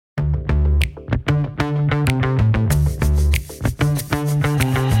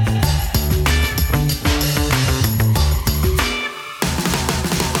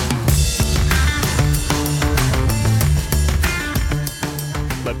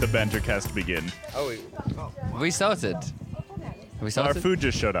the Bantercast begin. We started. Our food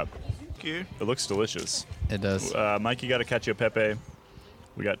just showed up. Thank you. It looks delicious. It does. Mikey got a cacio e pepe.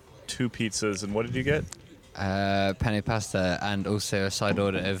 We got 2 pizzas, and what did you get? Penne pasta, and also a side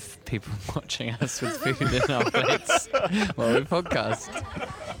order of people watching us with food in our plates while we podcast,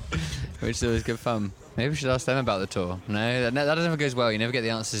 which is always good fun. Maybe we should ask them about the tour. No, that never goes well. You never get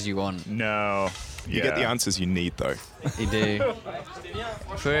the answers you want. No. You get the answers you need, though. You do.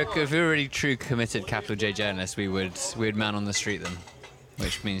 If we were really true, committed capital J journalists, we'd man on the street them.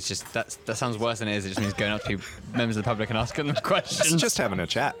 Which means just that sounds worse than it is. It just means going up to members of the public and asking them questions. It's just having a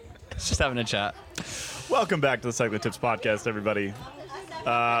chat. It's just having a chat. Welcome back to the Cycling Tips Podcast, everybody.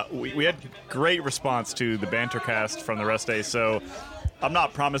 We had great response to the Bantercast from the rest day, so I'm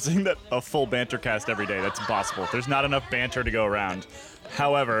not promising that a full Bantercast every day. That's impossible. There's not enough banter to go around.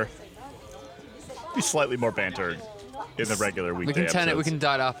 However, be slightly more banter in the regular weekday We can turn episodes. it. We can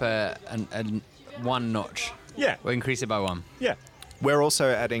dial up a one notch. Yeah. We'll increase it by 1. Yeah. We're also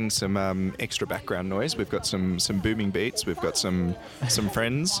adding some extra background noise. We've got some booming beats. We've got some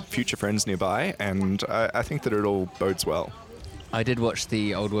friends, future friends nearby, and I think that it all bodes well. I did watch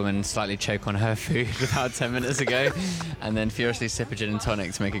the old woman slightly choke on her food about 10 minutes ago, and then furiously sip a gin and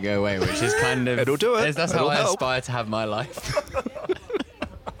tonic to make it go away, which is kind of... It'll do it. That's It'll how I help. aspire to have my life.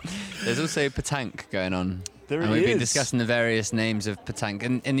 There's also petanque going on. There and we've been is. discussing the various names of petanque.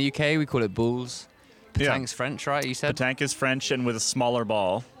 In the UK, we call it balls. Petanque's French, right, you said? Petanque is French and with a smaller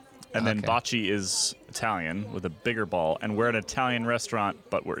ball. And then Okay. bocce is Italian with a bigger ball. And we're an Italian restaurant,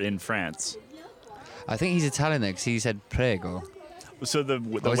 but we're in France. I think he's Italian, though, because he said prego. So the Or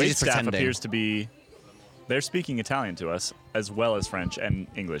is he wait just staff pretending? appears to be... They're speaking Italian to us, as well as French and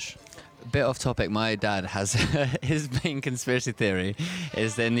English. Bit off topic, my dad has his main conspiracy theory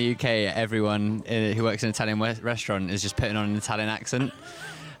is that in the UK everyone who works in an Italian restaurant is just putting on an Italian accent,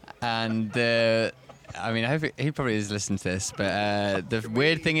 and I mean I hope he probably is listening to this, but the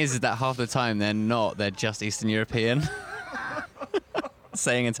weird thing is that half the time they're just Eastern European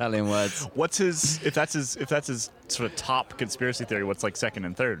saying Italian words. What's his... If that's his sort of top conspiracy theory, what's like second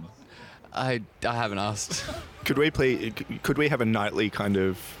and third? I haven't asked. Could we have a nightly kind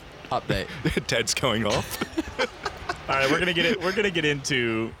of Update. Dad's going off? All right, we're gonna get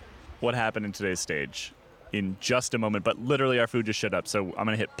into what happened in today's stage in just a moment. But literally, our food just showed up, so I'm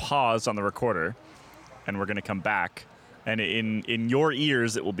gonna hit pause on the recorder, and we're gonna come back. And in your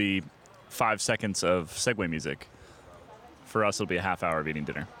ears, it will be 5 seconds of segue music. For us, it'll be a half hour of eating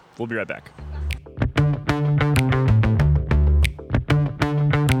dinner. We'll be right back.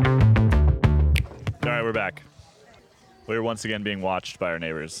 All right, we're back. We're once again being watched by our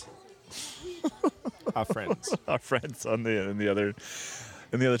neighbors. Our friends. Our friends on in the other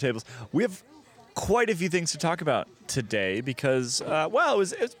tables. We have quite a few things to talk about today because,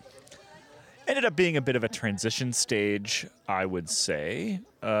 it ended up being a bit of a transition stage, I would say.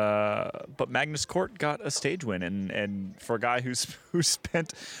 But Magnus Cort got a stage win, and for a guy who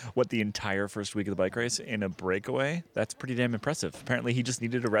spent the entire first week of the bike race in a breakaway, that's pretty damn impressive. Apparently, he just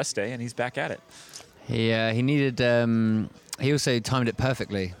needed a rest day, and he's back at it. He needed. He also timed it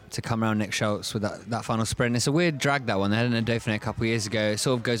perfectly to come around Nick Schultz with that final sprint. It's a weird drag, that one. They had it in Dauphiné a couple of years ago. It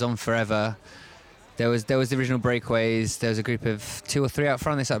sort of goes on forever. There was the original breakaways. There was a group of 2 or 3 out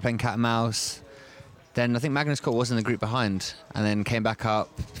front. They started playing cat and mouse. Then I think Magnus Cort was in the group behind, and then came back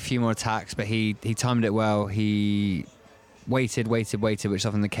up. A few more attacks, but he timed it well. He waited, which is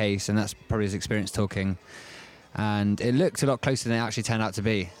often the case, and that's probably his experience talking. And it looked a lot closer than it actually turned out to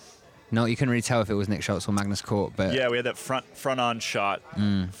be. No, you couldn't really tell if it was Nick Schultz or Magnus Cort, but Yeah, we had that front-on shot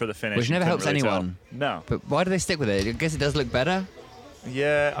for the finish. which You never couldn't helps really tell. anyone. No. But why do they stick with it? I guess it does look better.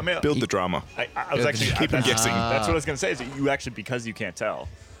 Yeah, I mean... Build the drama. I was actually... Keep them guessing. That's what I was going to say, is that you actually, because you can't tell,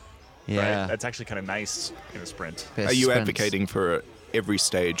 Yeah. right? That's actually kind of nice in a sprint. Bit of Are you suspense. advocating for every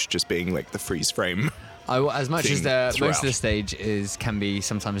stage just being like the freeze frame? As much as thing most of throughout? the stage can be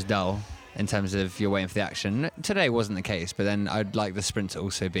sometimes dull in terms of you're waiting for the action. Today wasn't the case, but then I'd like the sprint to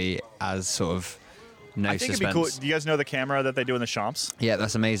also be as sort of no I think suspense. it'd be cool. Do you guys know the camera that they do in the Champs? Yeah,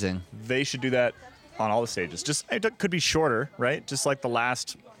 that's amazing. They should do that on all the stages. Just it could be shorter, right? Just like the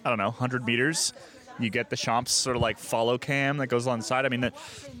last, 100 meters, you get the Champs sort of like follow cam that goes along the side. I mean,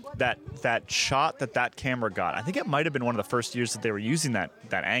 that shot that camera got, I think it might have been one of the first years that they were using that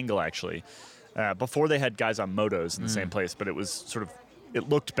angle actually. Before they had guys on motos in the same place, but it was sort of, it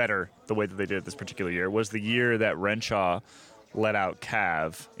looked better the way that they did it this particular year. Was the year that Renshaw let out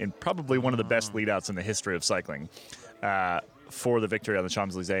Cav in probably one of the best lead-outs in the history of cycling for the victory on the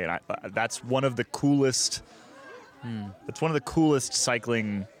Champs-Élysées. And that's one of the coolest That's one of the coolest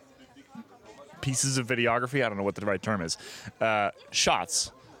cycling pieces of videography. I don't know what the right term is.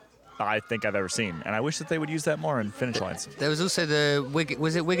 Shots I think I've ever seen. And I wish that they would use that more in finish lines. There was also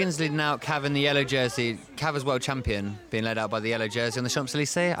was it Wiggins leading out Cav in the yellow jersey? Cav as world champion, being led out by the yellow jersey on the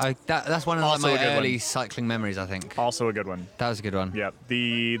Champs-Elysees. That's one of Also my a good early one. cycling memories, I think. Also a good one. That was a good one. Yeah,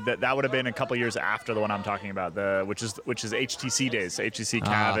 that would have been a couple years after the one I'm talking about, which is HTC days, HTC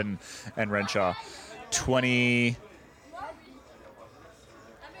Cav and Renshaw. 2009?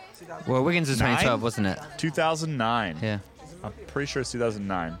 Well, Wiggins was 2012, wasn't it? 2009. Yeah. I'm pretty sure it's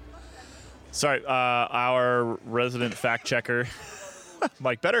 2009. Sorry, our resident fact checker,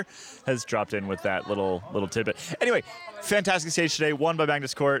 Mike Better, has dropped in with that little tidbit. Anyway, fantastic stage today, won by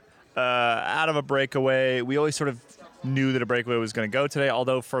Magnus Cort, out of a breakaway. We always sort of knew that a breakaway was going to go today,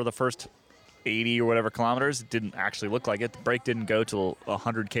 although for the first 80 or whatever kilometers, it didn't actually look like it. The break didn't go till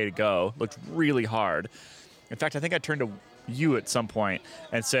 100K to go. Looked really hard. In fact, I think I turned to you at some point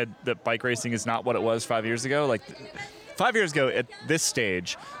and said that bike racing is not what it was 5 years ago. Like 5 years ago at this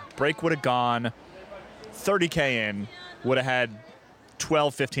stage, break would have gone 30K in, would have had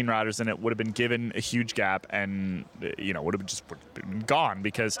 12, 15 riders in it, would have been given a huge gap, and would have just been gone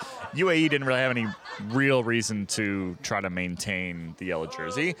because UAE didn't really have any real reason to try to maintain the yellow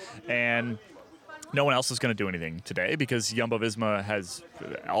jersey, and no one else is going to do anything today because Jumbo-Visma has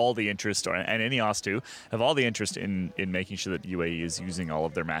all the interest, and Ineos too, have all the interest in making sure that UAE is using all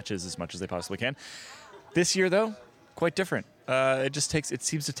of their matches as much as they possibly can. This year, though, quite different. It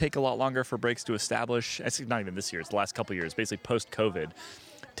seems to take a lot longer for breaks to establish. It's not even this year, it's the last couple of years, basically post-COVID.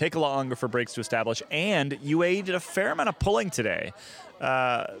 Take a lot longer for breaks to establish, and UAE did a fair amount of pulling today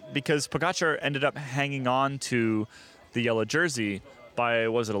because Pogacar ended up hanging on to the yellow jersey by,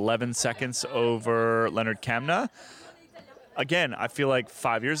 11 seconds over Leonard Kamna. Again, I feel like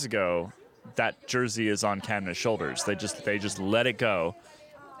 5 years ago, that jersey is on Kamna's shoulders. They just let it go.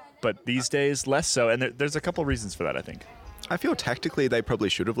 But these days, less so. And there's a couple reasons for that, I think. I feel tactically they probably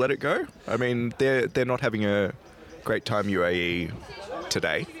should have let it go. I mean, they're not having a great time UAE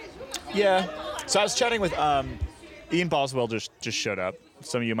today. Yeah. So I was chatting with Ian Boswell just showed up.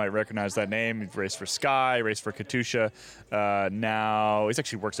 Some of you might recognize that name. He's raced for Sky, raced for Katusha. Now he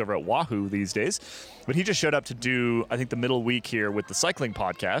actually works over at Wahoo these days. But he just showed up to do, I think, the middle week here with the cycling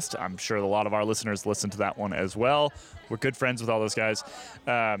podcast. I'm sure a lot of our listeners listen to that one as well. We're good friends with all those guys.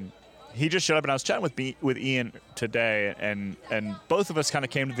 He just showed up, and I was chatting with Ian today, and both of us kind of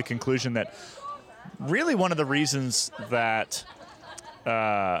came to the conclusion that really one of the reasons that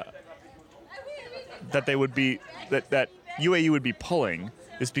they would be that UAE would be pulling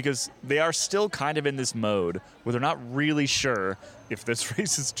is because they are still kind of in this mode where they're not really sure if this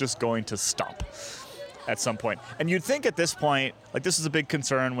race is just going to stop at some point. And you'd think at this point, like this was a big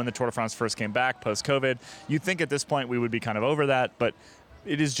concern when the Tour de France first came back post-COVID, you'd think at this point we would be kind of over that, but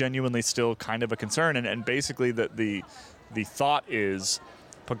it is genuinely still kind of a concern. And basically the thought is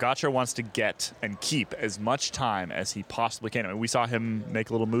Pogacar wants to get and keep as much time as he possibly can. I mean, we saw him make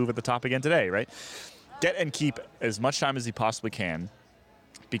a little move at the top again today, right? Get and keep as much time as he possibly can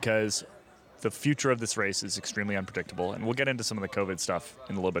because the future of this race is extremely unpredictable. And we'll get into some of the COVID stuff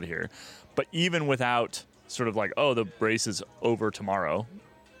in a little bit here. But even without sort of like, the race is over tomorrow,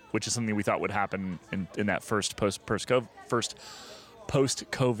 which is something we thought would happen in that first post-COVID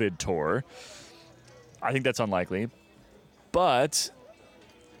tour, I think that's unlikely. But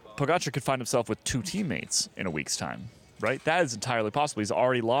Pogacar could find himself with two teammates in a week's time, right? That is entirely possible. He's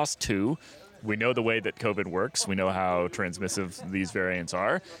already lost two. We know the way that COVID works. We know how transmissive these variants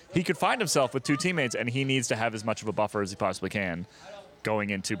are. He could find himself with two teammates, and he needs to have as much of a buffer as he possibly can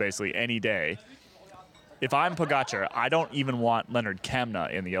going into basically any day. If I'm Pogacar, I don't even want Leonard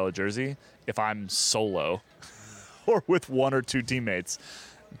Kamna in the yellow jersey if I'm solo or with one or two teammates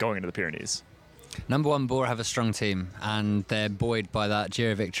going into the Pyrenees. Number one, Bora have a strong team, and they're buoyed by that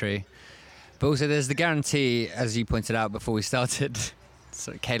Giro victory. But also there's the guarantee, as you pointed out before we started.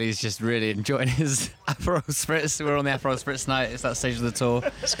 So Kelly's just really enjoying his Aperol Spritz. We're on the Aperol Spritz night. It's that stage of the tour.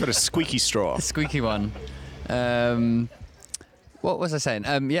 It's got a squeaky straw. A squeaky one. What was I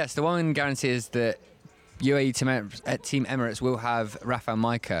saying? Yes, the one guarantee is that UAE Team Emirates will have Rafael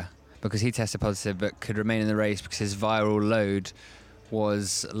Majka because he tested positive but could remain in the race because his viral load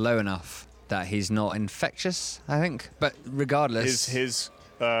was low enough that he's not infectious, I think. But regardless... His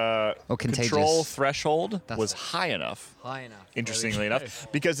or contagious. Control threshold was high enough. High enough. Interestingly enough,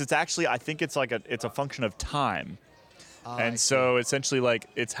 because it's actually, I think it's like it's a function of time, and so essentially like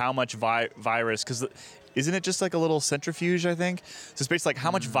it's how much virus, because isn't it just like a little centrifuge? I think so. It's basically like how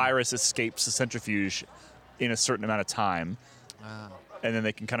much virus escapes the centrifuge in a certain amount of time, and then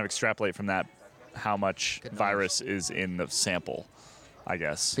they can kind of extrapolate from that how much virus is in the sample. I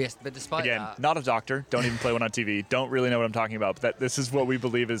guess. But yes, but despite Again, that, not a doctor. Don't even play one on TV. Don't really know what I'm talking about. But this is what we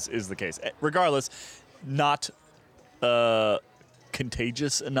believe is the case. Regardless, not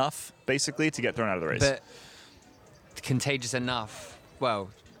contagious enough, basically, to get thrown out of the race. but contagious enough. Well,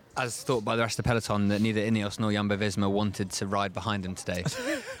 as thought by the rest of the peloton, that neither Ineos nor Jumbo-Visma wanted to ride behind him today.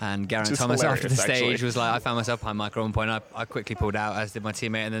 And Geraint Which is Thomas after the hilarious, stage actually. was like, I found myself behind Michael at one point. I quickly pulled out, as did my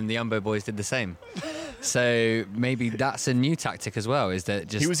teammate, and then the Jumbo boys did the same. So maybe that's a new tactic as well. Is that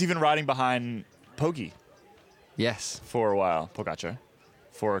just He was even riding behind Poggi yes? for a while, Pogacar,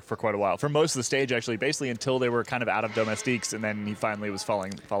 for quite a while. For most of the stage, actually, basically until they were kind of out of domestiques, and then he finally was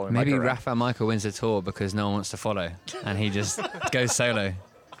following Maybe Micah around. Rafa Michael wins the Tour because no one wants to follow, and he just goes solo.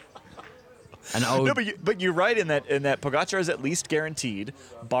 An old No, but you're right in that Pogacar is at least guaranteed,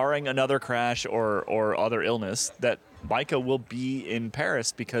 barring another crash or other illness, that Micah will be in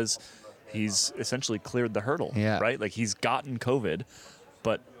Paris because he's essentially cleared the hurdle. Yeah. Right? Like he's gotten COVID,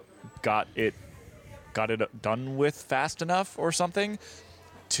 but got it done with fast enough or something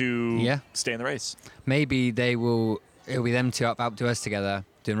to Yeah. stay in the race. maybe it'll be them two up outdoors together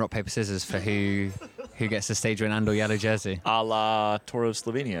doing rock paper scissors for who gets the stage win and or yellow jersey. A la Tour of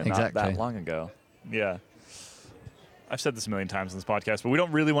Slovenia, not Exactly. that long ago. Yeah. I've said this a million times in this podcast, but we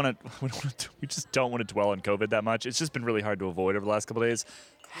don't really want to. We just don't want to dwell on COVID that much. It's just been really hard to avoid over the last couple of days.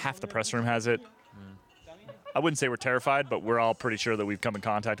 Half the press room has it. I wouldn't say we're terrified, but we're all pretty sure that we've come in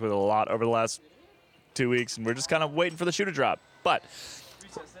contact with it a lot over the last 2 weeks, and we're just kind of waiting for the shoe to drop. But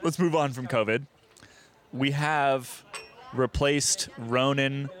let's move on from COVID. We have replaced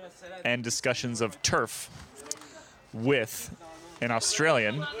Ronan and discussions of turf with an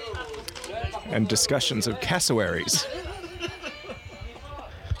Australian. And discussions of cassowaries.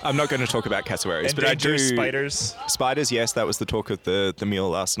 I'm not going to talk about cassowaries, but I do. Endangered spiders. Spiders, yes, that was the talk of the meal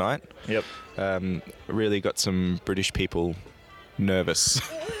last night. Yep. Really got some British people nervous.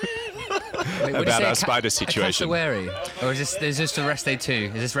 Wait, what did you About say, our spider situation. A cassowary? Or is this the rest day 2?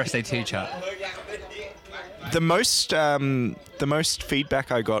 Is this rest day 2 chat? The most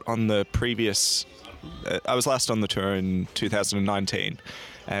feedback I got on the previous, I was last on the tour in 2019,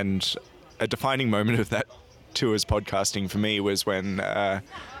 and a defining moment of that tour's podcasting for me was when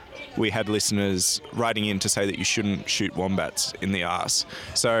we had listeners writing in to say that you shouldn't shoot wombats in the arse.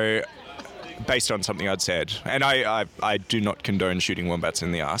 So, based on something I'd said, and I do not condone shooting wombats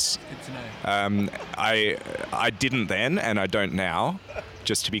in the arse. Good to know. I didn't then, and I don't now.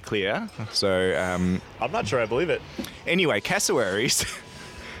 Just to be clear. So, I'm not sure I believe it. anyway, cassowaries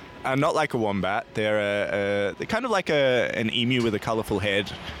are not like a wombat. They're kind of like an emu with a colourful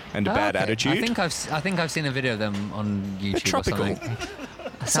head and a bad Okay. attitude. I think I've seen a video of them on YouTube. They're tropical. Or something.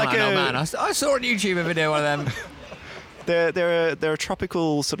 It's Sound like like an old a- man. I saw on YouTube a video of them. They're a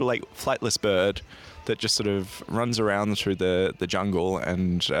tropical sort of like flightless bird that just sort of runs around through the jungle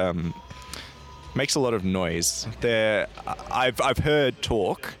and makes a lot of noise. I've heard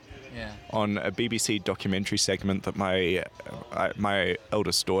talk Yeah. on a BBC documentary segment that my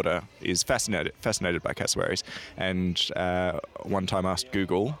eldest daughter is fascinated by cassowaries, and one time asked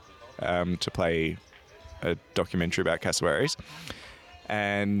Google to play a documentary about cassowaries,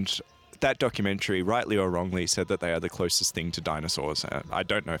 and that documentary, rightly or wrongly, said that they are the closest thing to dinosaurs. I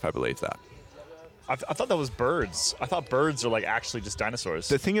don't know if I believe that. I thought that was birds. I thought birds are like actually just dinosaurs.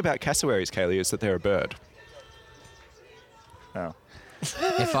 The thing about cassowaries, Kaylee, is that they're a bird. No.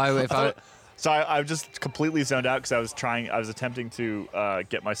 If I So I just completely zoned out because I was attempting to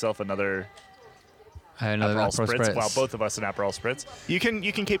get myself another another Aperol Aperol Spritz. Spritz. Well, both of us an Aperol Spritz. You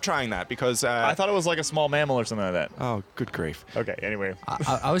can keep trying that because I thought it was like a small mammal or something like that. oh, good grief. Okay, anyway.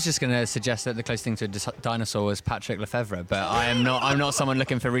 I was just going to suggest that the closest thing to a dinosaur was Patrick Lefevre, but I'm not someone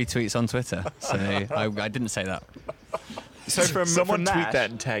looking for retweets on Twitter, so I didn't say that. So Someone from tweet that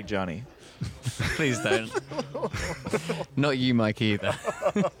and tag Johnny. Please don't. Not you, Mike, either.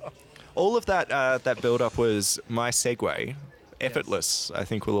 all of that build up was my segue, effortless, I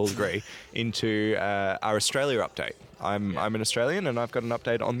think we'll all agree, into our Australia update. I'm an Australian and I've got an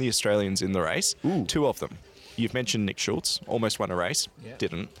update on the Australians in the race. Ooh. 2 of them. You've mentioned Nick Schultz, almost won a race, Yeah.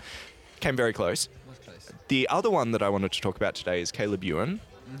 didn't. Came very close. The other one that I wanted to talk about today is Caleb Ewan,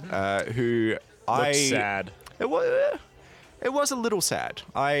 who Looks sad. It was a little sad.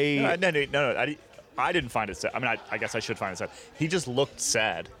 No. I didn't find it sad. I mean, I guess I should find it sad. He just looked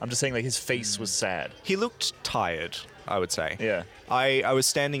sad. I'm just saying, like, his face was sad. He looked tired, I would say. Yeah. I was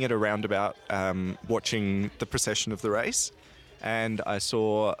standing at a roundabout watching the procession of the race, and I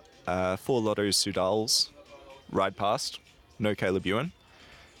saw 4 Lotto Soudals ride past, no Caleb Ewan.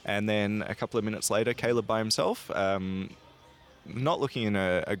 And then a couple of minutes later, Caleb by himself, not looking in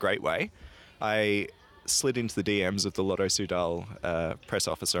a great way. I slid into the DMs of the Lotto Soudal press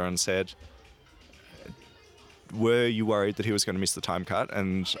officer and said, were you worried that he was going to miss the time cut?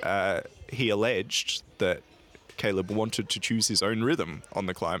 And he alleged that Caleb wanted to choose his own rhythm on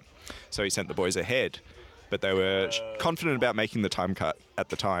the climb. So he sent the boys ahead, but they were confident about making the time cut at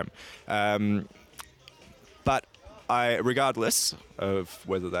the time. But regardless of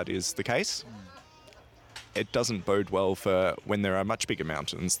whether that is the case, it doesn't bode well for when there are much bigger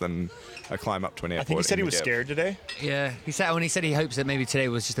mountains than a climb up to an airport. I think he said he was Negev. scared today. Yeah, he said he hopes that maybe today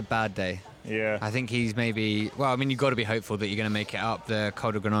was just a bad day. Yeah. I think he's maybe. Well, I mean, you've got to be hopeful that you're going to make it up the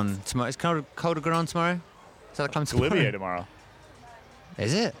Col de Granon tomorrow. Is Col de Granon tomorrow? Is that the climb tomorrow? Galibier tomorrow.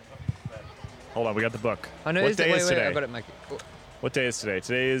 Is it? Hold on, we got the book. Oh, no, What day is today? I got it, Mike. What day is today?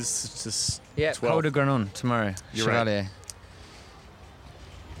 Today is just Yeah, 12. Col de Granon tomorrow. You're right. Chevalier.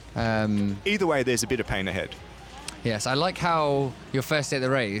 Either way, there's a bit of pain ahead. Yes, I like how your first day at the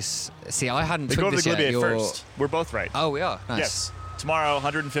race. See, I hadn't They took go to this the yet. Galibier You're- first. We're both right. Oh, we are. Nice. Yes. Tomorrow,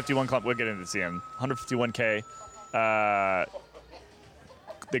 151 climb. We'll get into the CM. 151K.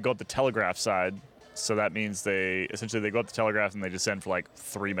 They go up the Telegraph side. So that means they go up the Telegraph and they descend for like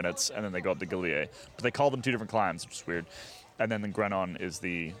 3 minutes, and then they go up the Galibier. But they call them two different climbs, which is weird. And then the Grenon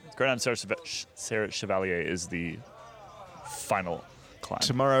Serre Chevalier is the final climb.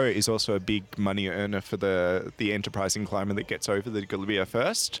 Tomorrow is also a big money earner for the enterprising climber that gets over the Galibier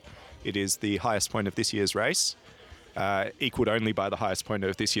first. It is the highest point of this year's race, equaled only by the highest point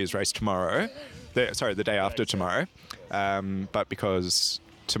of this year's race tomorrow. The day after tomorrow. But because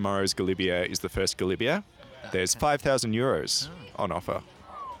tomorrow's Galibier is the first Galibier, there's 5,000 euros on offer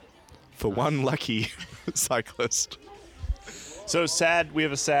for one lucky cyclist. So sad. We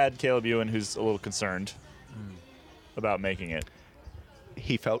have a sad Caleb Ewan who's a little concerned about making it.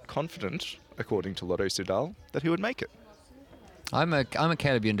 He felt confident, according to Lotto Soudal, that he would make it. I'm a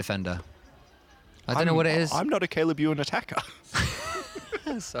Caleb Ewan defender. I don't know what it is. I'm not a Caleb Ewan attacker.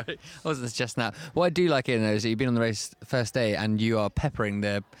 Sorry, I wasn't suggesting that. What I do like it though is that you've been on the race first day and you are peppering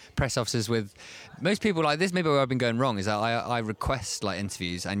the press officers with. Most people like this. Maybe where I've been going wrong is that I request like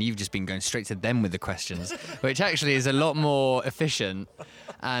interviews and you've just been going straight to them with the questions, which actually is a lot more efficient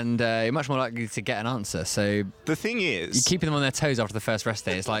and you're much more likely to get an answer. So The thing is, you're keeping them on their toes after the first rest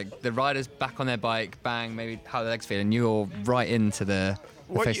day. It's like the riders back on their bike, bang, maybe how their legs feel, and you're right into the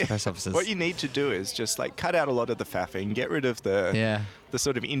face of the press officers. what you need to do is just like cut out a lot of the faffing, get rid of the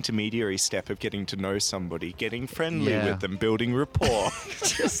sort of intermediary step of getting to know somebody, getting friendly Yeah. with them, building rapport.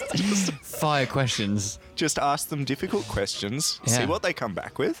 Fire questions. Just ask them difficult questions, Yeah. see what they come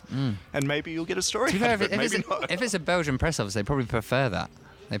back with, and maybe you'll get a story To be out fair, of it, maybe not. if it's a Belgian press officer, they probably prefer that.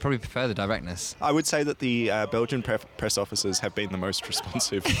 They probably prefer the directness. I would say that the Belgian press officers have been the most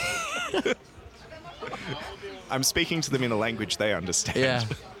responsive. I'm speaking to them in a language they understand. Yeah.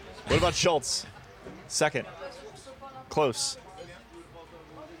 What about Schultz? Second. Close.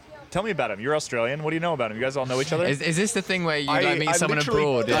 Tell me about him. You're Australian. What do you know about him? You guys all know each other? Is this the thing where you I- like meet I someone literally-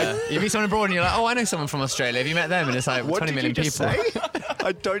 abroad? Yeah. You meet someone abroad and you're like, oh, I know someone from Australia. Have you met them? And it's like What 20 did million you just people. say?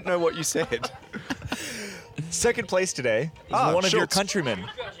 I don't know what you said. Second place today is Ah, one of your Schultz. countrymen.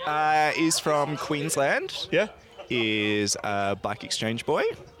 Is from Queensland, Yeah? is a bike exchange boy,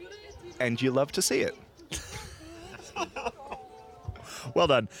 and you love to see it. Well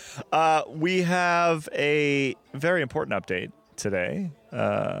done. We have a very important update today.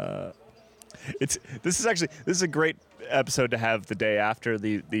 This is a great episode to have the day after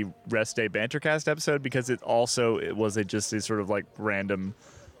the rest day bantercast episode because it was just a sort of like random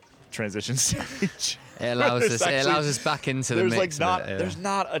transition stage. It allows There's us back into the there's mix. like of it, yeah. there's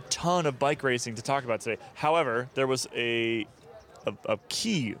not a ton of bike racing to talk about today. However, there was a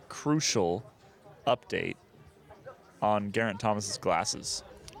key crucial update on Geraint Thomas's glasses.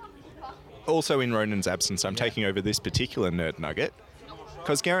 Also, in Ronan's absence, I'm taking over this particular nerd nugget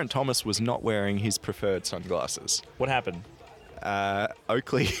because Geraint Thomas was not wearing his preferred sunglasses. What happened?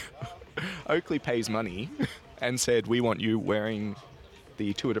 Oakley pays money and said, "We want you wearing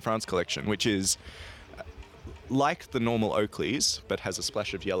the Tour de France collection," which is like the normal Oakleys, but has a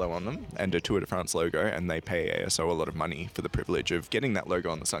splash of yellow on them and a Tour de France logo, and they pay ASO a lot of money for the privilege of getting that logo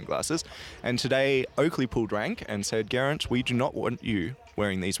on the sunglasses. And today, Oakley pulled rank and said, "Geraint, we do not want you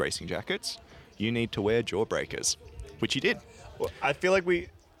wearing these racing jackets. You need to wear jawbreakers," which he did. Well, I feel like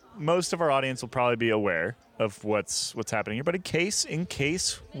most of our audience will probably be aware of what's happening here, but in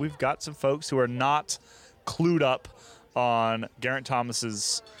case we've got some folks who are not clued up on Geraint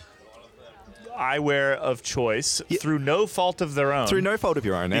Thomas's eyewear of choice through no fault of their own. Through no fault of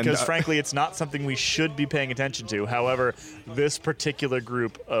your own. Because and, frankly, it's not something we should be paying attention to. However, this particular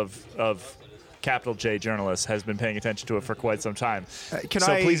group of capital J journalist has been paying attention to it for quite some time.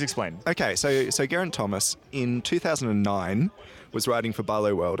 Please explain. Okay, so Geraint Thomas in 2009 was writing for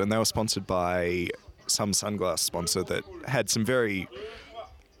Barlow World, and they were sponsored by some sunglass sponsor that had some very...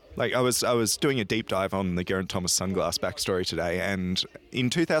 Like, I was doing a deep dive on the Geraint Thomas sunglass backstory today, and in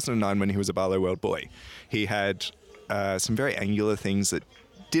 2009, when he was a Barlow World boy, he had some very angular things that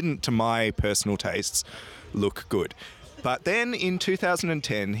didn't, to my personal tastes, look good. But then in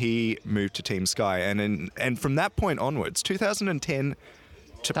 2010, he moved to Team Sky, and from that point onwards, 2010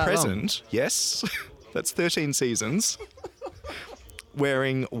 to That present, yes, that's 13 seasons,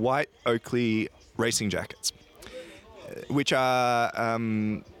 wearing white Oakley racing jackets, which are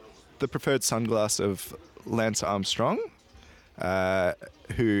the preferred sunglass of Lance Armstrong,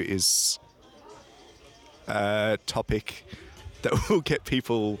 who is a topic that will get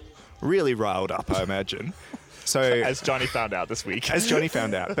people really riled up, I imagine. So, As Johnny found out this week. As Johnny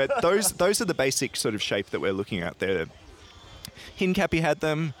found out. But those are the basic sort of shape that we're looking at there. Hincappy had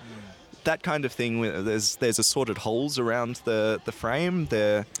them, that kind of thing. There's assorted holes around the frame.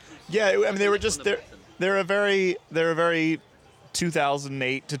 Yeah, I mean, they were just they're a very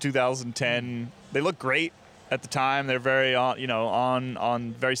 2008 to 2010. They look great at the time. They're very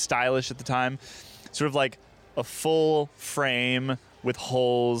on very stylish at the time. Sort of like a full frame with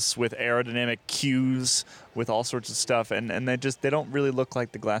holes, with aerodynamic cues, with all sorts of stuff, and they don't really look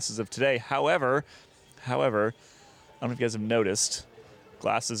like the glasses of today. However, I don't know if you guys have noticed,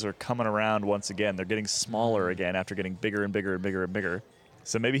 glasses are coming around once again. They're getting smaller again after getting bigger and bigger and bigger and bigger.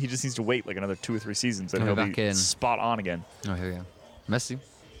 So maybe he just needs to wait like another 2 or 3 seasons and he'll be spot on again. Oh, here we go. Messi.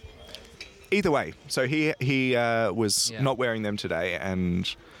 Either way, so he was not wearing them today,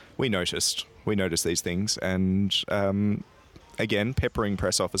 and we noticed these things, and again, peppering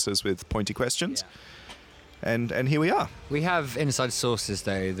press officers with pointy questions. And here we are. We have inside sources,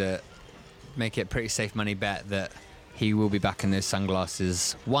 though, that make it a pretty safe money bet that he will be back in those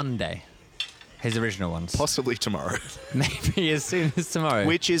sunglasses one day. His original ones. Possibly tomorrow. Maybe as soon as tomorrow.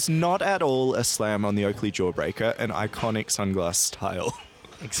 Which is not at all a slam on the Oakley Jawbreaker, an iconic sunglass style.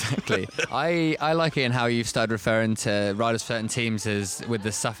 Exactly. I like it in how you've started referring to riders for certain teams as with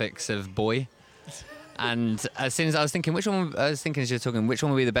the suffix of boy. And as soon as I was thinking, which one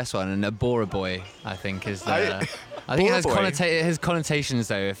would be the best one? And a Bora Boy, I think, is the... I think it has connotations,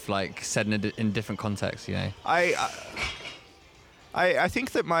 though, if like said in different contexts, you know. I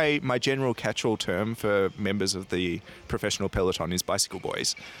think that my general catch-all term for members of the professional peloton is bicycle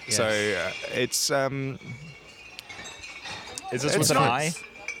boys. Yes. So it's... is this with an I?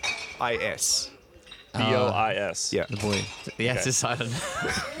 I-S. B-O-I-S. Yeah. The boy. The S is silent.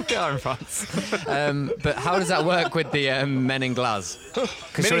 We are in France. But how does that work with the men in glass?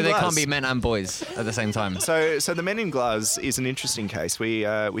 Because surely they can't be men and boys at the same time. So the men in glass is an interesting case. We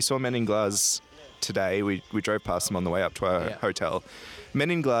saw men in glass today. We drove past them on the way up to our hotel.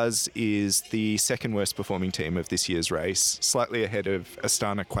 Men in glass is the second worst performing team of this year's race, slightly ahead of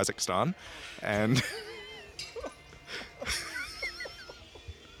Astana Kazakhstan, and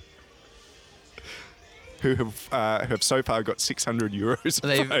who have so far got 600 euros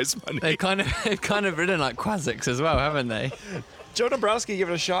of prize money. They've kind of ridden like Quasics as well, haven't they? Joe Dombrowski gave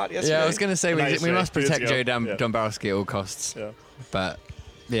it a shot yesterday. Yeah, I was going to say we must protect Joe Dombrowski at all costs. Yeah. But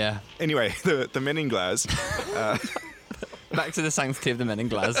yeah. Anyway, the men in glass. Back to the sanctity of the men in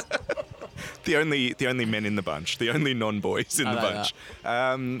glass. The only men in the bunch, the only non-boys in the bunch,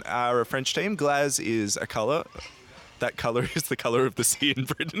 are a French team. Glass is a colour. That colour is the colour of the sea in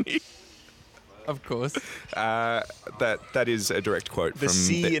Brittany. Of course. That is a direct quote from... The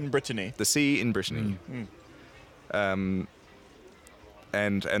sea in Brittany. The sea in Brittany. And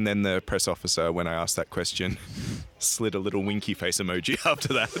then the press officer, when I asked that question, slid a little winky face emoji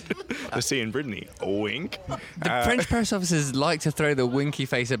after that. The sea in Brittany. A wink. The French press officers like to throw the winky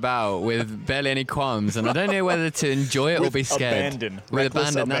face about with barely any qualms, and I don't know whether to enjoy it or be scared. With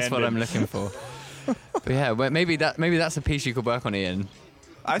abandon, that's what I'm looking for. But yeah, maybe that's a piece you could work on, Ian.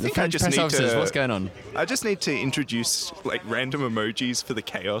 I think I just need to... What's going on? I just need to introduce like random emojis for the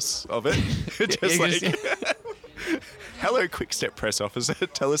chaos of it. Just hello, Quickstep press officer.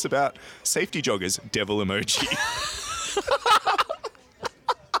 Tell us about safety joggers. Devil emoji.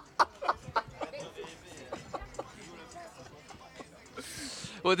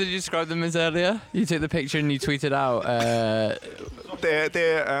 What did you describe them as earlier? You took the picture and you tweeted out.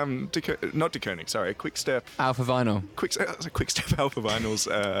 They're not De Koning, sorry. Quickstep Alpha Vinyl. Quickstep Alpha Vinyl's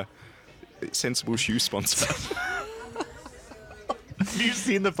sensible shoe sponsor. Have you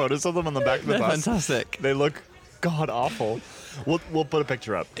seen the photos of them on the back of the bus? Fantastic. They look god awful. We'll put a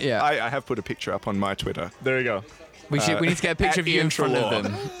picture up. Yeah. I have put a picture up on my Twitter. There you go. We need to get a picture of you in front of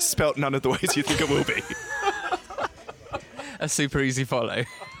them. Spelt none of the ways you think it will be. A super easy follow.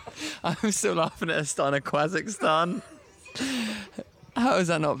 I'm still laughing at Astana, Kazakhstan. How has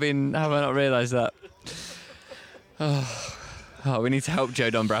that not been? Have I not realised that? Oh, we need to help Joe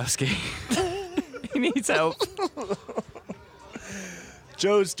Dombrowski. He needs help.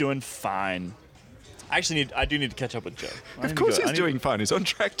 Joe's doing fine. I do need to catch up with Joe. Of course he's doing fine. He's on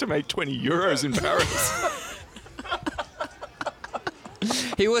track to make 20 euros in Paris.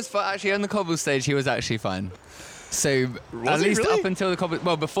 He was actually on the cobble stage. He was actually fine. So Was at he least really? up until the cobble,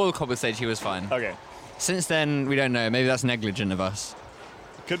 well, before the cobble stage, he was fine. Okay, Since then, we don't know. Maybe that's negligent of us.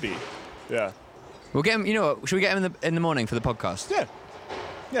 could be. Yeah. We'll get him. You know what? Should we get him in the morning for the podcast? Yeah.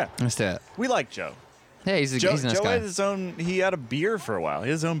 Yeah. Let's do it. We like Joe. Yeah, he's a nice Joe guy. had his own. He had a beer for a while. He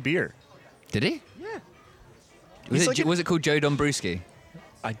had his own beer. Did he? Yeah. Was it called Joe Dombrowski?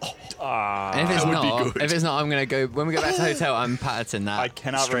 And if it's That would be not, good. if it's not, I'm gonna go. When we go back to the hotel, I'm Patterson that. I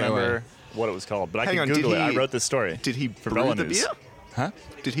cannot straight remember away. what it was called, but Hang I on, can did Google it. I he- wrote this story. Did he for brew Bella the News. beer? Huh?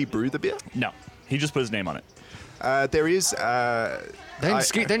 Did he brew the beer? No. He just put his name on it. There is. Don't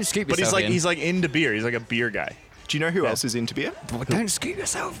scoop yourself. But he's like Ian. he's like into beer. He's like a beer guy. Do you know who else is into beer? Don't scoop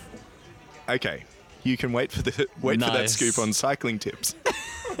yourself. Okay, you can wait for that Nice. scoop on cycling tips.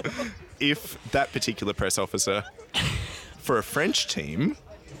 If that particular press officer for a French team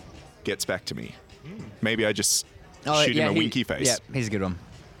gets back to me, maybe I just shoot him a winky face. Yeah, he's a good one.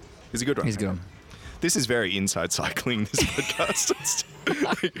 He's a good one. He's a good one. This is very inside cycling, this podcast.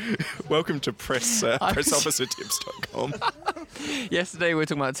 Welcome to pressofficertips.com. Yesterday we were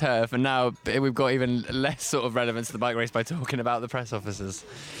talking about turf, and now we've got even less sort of relevance to the bike race by talking about the press officers.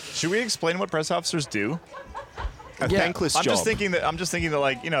 Should we explain what press officers do? A Yeah. thankless I'm job. just thinking that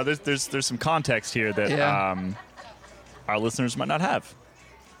like, you know, there's some context here that Yeah. our listeners might not have.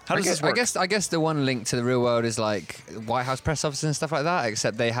 How does this work? I guess the one link to the real world is like White House press officers and stuff like that.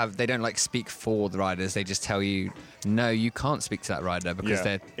 Except they don't like speak for the riders. They just tell you, no, you can't speak to that rider because Yeah.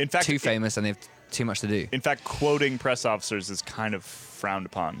 they're In fact, too famous and they have too much to do. In fact, quoting press officers is kind of frowned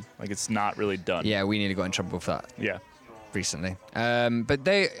upon. Like, it's not really done. Yeah, we nearly got in trouble for that Yeah. recently. But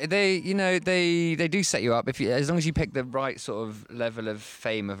they do set you up as long as you pick the right sort of level of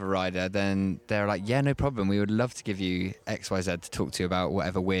fame of a rider. Then they're like, yeah, no problem. We would love to give you XYZ to talk to you about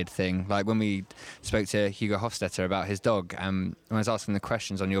whatever weird thing. Like when we spoke to Hugo Hofstetter about his dog, when I was asking the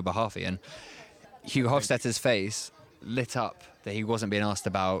questions on your behalf, Ian, Hugo Hofstetter's face lit up that he wasn't being asked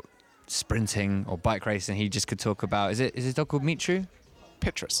about sprinting or bike racing. He just could talk about. Is his dog called Mitru?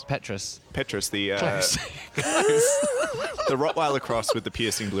 Petrus. Petrus. Petrus, the Close. the Rottweiler cross with the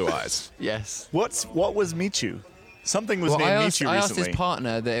piercing blue eyes. Yes. What was Michu? Something was Well, named I Michu asked recently. his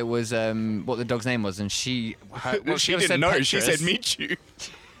partner that it was what the dog's name was, and she She would have didn't said know. Petrus. She said meet you.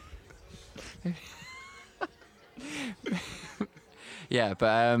 Yeah,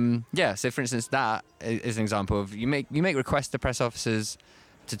 but So for instance, that is an example of you make requests to press officers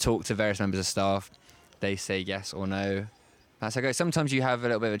to talk to various members of staff. They say yes or no. That's okay. Sometimes you have a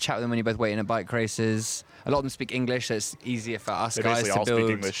little bit of a chat with them when you're both waiting at bike races. A lot of them speak English, so it's easier for us They guys basically to all speak build.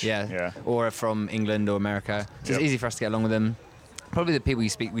 English. Yeah. Yeah. Or from England or America. So Yep. it's easy for us to get along with them. Probably the people we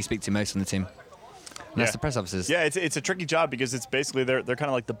speak to most on the team. And that's Yeah. the press officers. Yeah, it's a tricky job because it's basically they're kind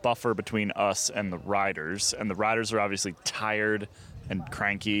of like the buffer between us and the riders, and the riders are obviously tired and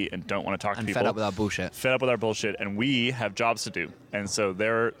cranky and don't want to talk to And people. fed up with our bullshit. Fed up with our bullshit, and we have jobs to do, and so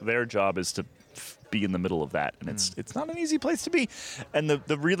their job is to be in the middle of that, and it's not an easy place to be. And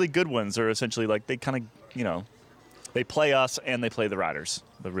the really good ones are essentially like they kind of they play us and they play the riders.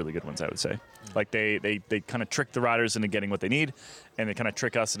 The really good ones, I would say. Like they kind of trick the riders into getting what they need, and they kind of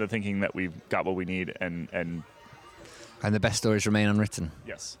trick us into thinking that we've got what we need. And And the best stories remain unwritten,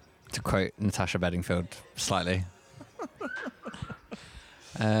 yes, to quote Natasha Bedingfield slightly.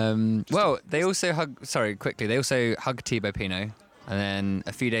 Well, they also hug. Sorry, quickly. They also hug Thibaut Pinot, and then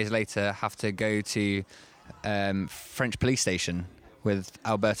a few days later have to go to French police station with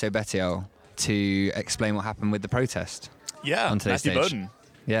Alberto Bettiol to explain what happened with the protest. yeah, On today's Matthew stage. Bowden,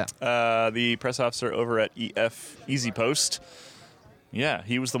 Yeah. the press officer over at EF Easy Post. Yeah,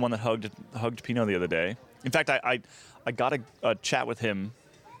 he was the one that hugged Pinot the other day. In fact, I got a chat with him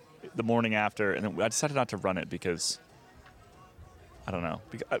the morning after, and then I decided not to run it because I don't know.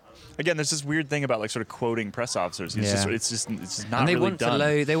 Again, there's this weird thing about like sort of quoting press officers. It's just not And they really want done.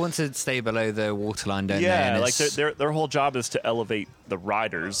 they want to stay below the waterline, don't they? Yeah, And like it's- their whole job is to elevate the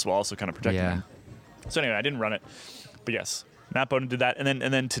riders while also kind of protecting Yeah. them. So anyway, I didn't run it, but yes, Matt Bowden did that, and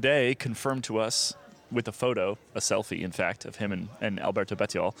then today confirmed to us with a photo, a selfie, in fact, of him and Alberto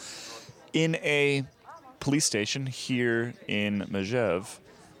Bettiol in a police station here in Megève,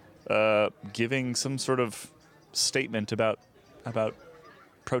 giving some sort of statement about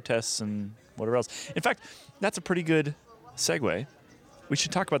protests and whatever else. In fact, that's a pretty good segue. We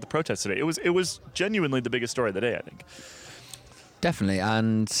should talk about the protests today. It was genuinely the biggest story of the day, I think. Definitely.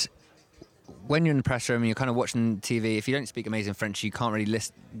 And when you're in the press room and you're kind of watching TV, if you don't speak amazing French, you can't really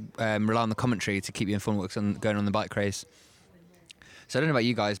rely on the commentary to keep you informed what's going on in the bike race. So I don't know about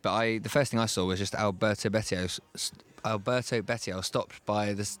you guys, but the first thing I saw was just Alberto Bettiol stopped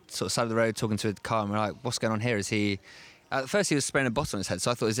by the sort of side of the road talking to a car, and we're like, what's going on here? Is he... At first he was spraying a bottle on his head,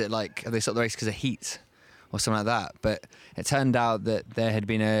 so I thought, is it like, have they stopped the race because of heat or something like that? But it turned out that there had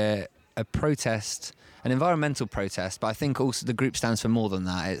been a protest, an environmental protest, but I think also the group stands for more than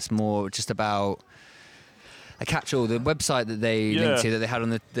that. It's more just about a catch-all. The website that they linked to, that they had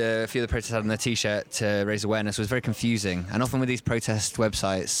on a few of the protesters had on their T-shirt to raise awareness, was very confusing. And often with these protest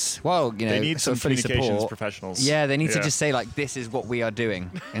websites, well, you know, they need some fully communications support professionals. Yeah, they need to just say, like, this is what we are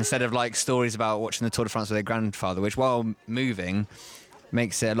doing, instead of like stories about watching the Tour de France with their grandfather, which, while moving,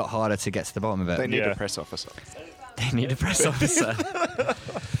 makes it a lot harder to get to the bottom of it. They need a press officer. They need a press officer.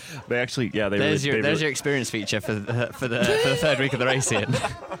 They actually, there's your experience feature for the third week of the race, Ian.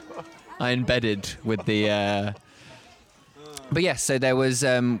 I embedded with the... But yes, so there was...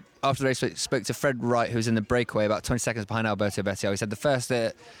 after the race, we spoke to Fred Wright, who was in the breakaway about 20 seconds behind Alberto Bettiol. He said the first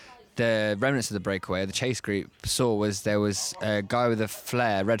that the remnants of the breakaway, the chase group, saw was there was a guy with a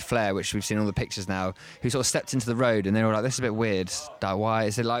flare, red flare, which we've seen in all the pictures now, who sort of stepped into the road, and they were like, this is a bit weird. Like, why?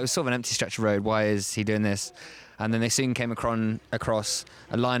 Is it like, it was sort of an empty stretch of road. Why is he doing this? And then they soon came across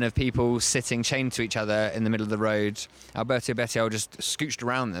a line of people sitting chained to each other in the middle of the road. Alberto Bettiol just scooched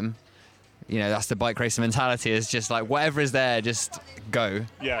around them. You know, that's the bike racer mentality, is just like, whatever is there, just go.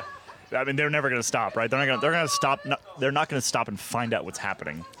 Yeah. I mean, they're never going to stop, right? They're going to stop. They're not going to stop and find out what's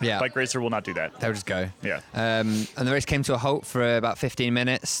happening. Yeah. Bike racer will not do that. They'll just go. Yeah. And the race came to a halt for about 15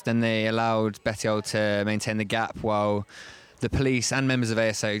 minutes. Then they allowed Bettiol to maintain the gap while the police and members of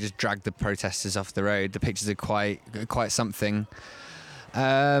ASO just dragged the protesters off the road. The pictures are quite something.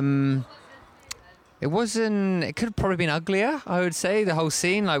 It could have probably been uglier, I would say, the whole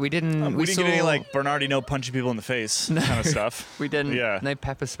scene. Like, we didn't get any, like, Bernardino punching people in the face kind of stuff. We didn't. Yeah. No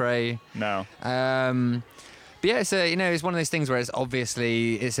pepper spray. No. But yeah, it's one of those things where it's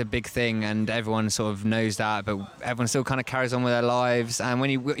a big thing and everyone sort of knows that, but everyone still kind of carries on with their lives. And when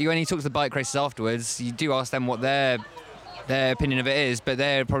you talk to the bike racers afterwards, you do ask them what their opinion of it is, but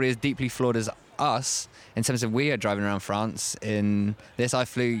they're probably as deeply flawed as us in terms of, we are driving around France in this. We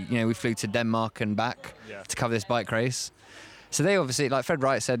flew to Denmark and back to cover this bike race. So they obviously, like Fred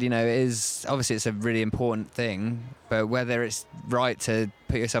Wright said, it's a really important thing, but whether it's right to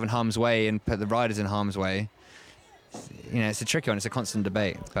put yourself in harm's way and put the riders in harm's way, it's a tricky one. It's a constant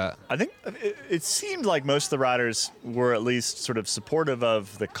debate. But I think it seemed like most of the riders were at least sort of supportive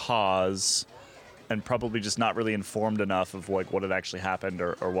of the cause, and probably just not really informed enough of like what had actually happened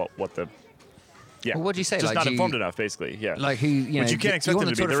or what the... Yeah. Well, what do you say? Just like, not informed enough, basically. Yeah. Like who? Which you can't expect them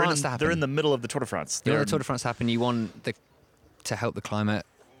to be. They're in the middle of the Tour de France. You want the Tour de France to happen. You want to help the climate.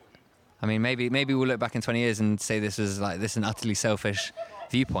 I mean, maybe we'll look back in 20 years and say this is an utterly selfish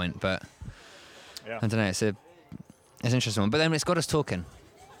viewpoint, but I don't know. It's an interesting one. But then it's got us talking,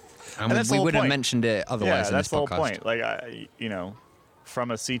 and we would have mentioned it otherwise in this podcast. Yeah, that's the whole point. Like, from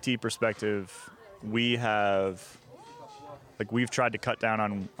a CT perspective, we have. Like, we've tried to cut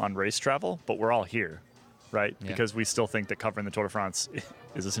down on race travel, but we're all here, right? Yeah. Because we still think that covering the Tour de France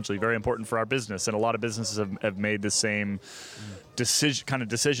is essentially very important for our business, and a lot of businesses have made the same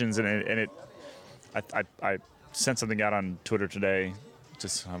decisions. And I sent something out on Twitter today,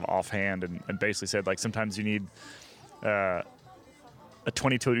 just kind of offhand, and basically said, like, sometimes you need a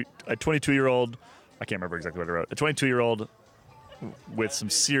 22-year-old. I can't remember exactly what I wrote. A 22-year-old. With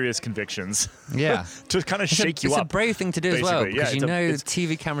some serious convictions, to kind of shake you up. It's a brave thing to do as well, because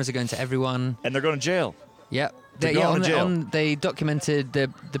TV cameras are going to everyone, and they're going to jail. Yep. Jail. They documented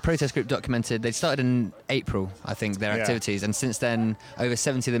the protest group. They started in April, I think, their activities, and since then, over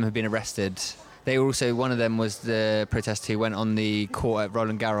 70 of them have been arrested. They also, one of them was the protest who went on the court at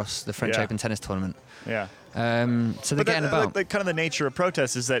Roland Garros, the French Open tennis tournament. Yeah. So they're getting about. Kind of the nature of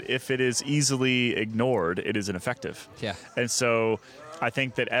protest is that if it is easily ignored, it is ineffective. Yeah. And so I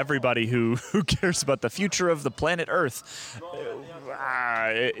think that everybody who cares about the future of the planet Earth,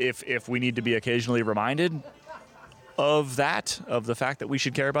 if we need to be occasionally reminded of the fact that we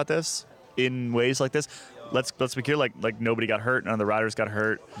should care about this in ways like this, let's be clear, like nobody got hurt, none of the riders got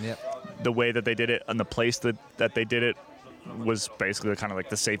hurt. Yep. The way that they did it and the place that they did it was basically kind of like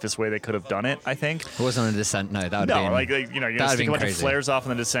the safest way they could have done it, I think. It wasn't on a descent, no. That would stick a bunch of flares off in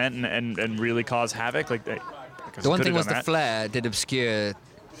the descent and really cause havoc. The one thing was the flare did obscure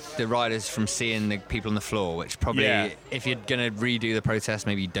the riders from seeing the people on the floor, which probably, if you're going to redo the protest,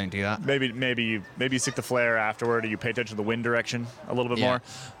 maybe you don't do that. Maybe you stick the flare afterward, or you pay attention to the wind direction a little bit more.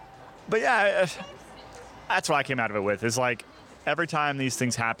 But yeah, that's what I came out of it with. Is like every time these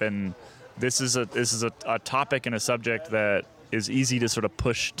things happen, this is a topic and a subject that is easy to sort of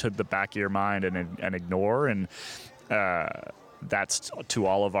push to the back of your mind and ignore, and that's to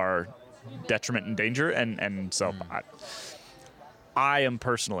all of our detriment and danger. And so I am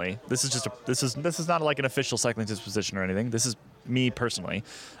personally, this is not like an official cycling tips position or anything. This is me personally.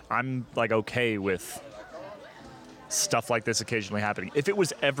 I'm like okay with stuff like this occasionally happening. If it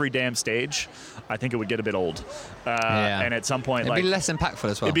was every damn stage, I think it would get a bit old. And at some point, it'd be less impactful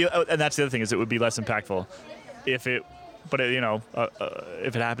as well. And that's the other thing, is it would be less impactful if it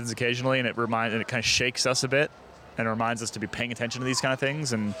happens occasionally, and it kind of shakes us a bit and reminds us to be paying attention to these kind of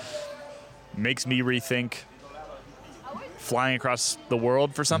things, and makes me rethink flying across the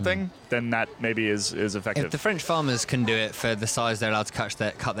world for something, then that maybe is effective. If the French farmers can do it for the size they're allowed to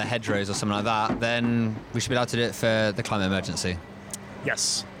cut their hedgerows or something like that, then we should be allowed to do it for the climate emergency.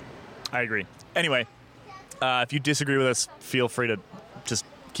 Yes, I agree. Anyway, if you disagree with us, feel free to just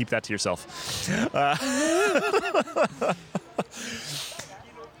keep that to yourself.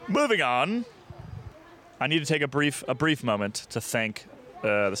 Moving on, I need to take a brief moment to thank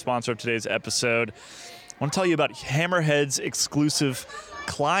the sponsor of today's episode. I want to tell you about Hammerhead's exclusive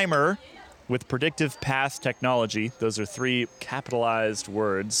Climber with Predictive Path Technology. Those are 3 capitalized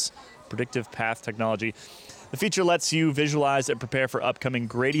words. Predictive Path Technology. The feature lets you visualize and prepare for upcoming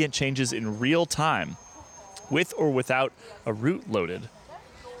gradient changes in real time, with or without a route loaded.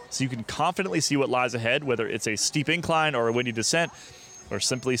 So you can confidently see what lies ahead, whether it's a steep incline or a windy descent, or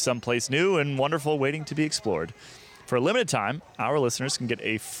simply someplace new and wonderful waiting to be explored. For a limited time, our listeners can get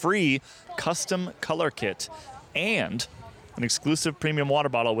a free custom color kit and an exclusive premium water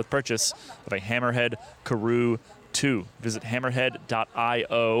bottle with purchase of a Hammerhead Karoo 2. Visit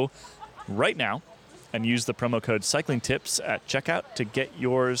hammerhead.io right now and use the promo code CyclingTips at checkout to get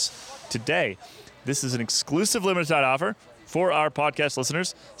yours today. This is an exclusive limited time offer for our podcast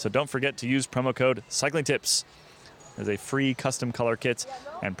listeners, so don't forget to use promo code CyclingTips. There's a free custom color kit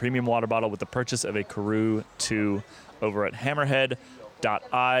and premium water bottle with the purchase of a Karoo 2 over at hammerhead.io.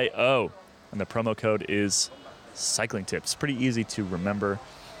 And the promo code is CyclingTips. Pretty easy to remember.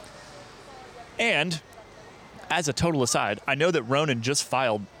 And as a total aside, I know that Ronan just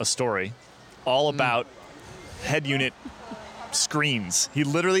filed a story all about head unit screens. He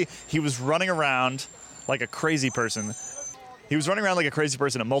was running around like a crazy person. He was running around like a crazy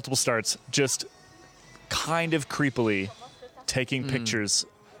person at multiple starts, just kind of creepily taking pictures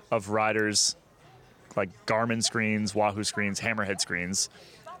of riders, like Garmin screens, Wahoo screens, Hammerhead screens,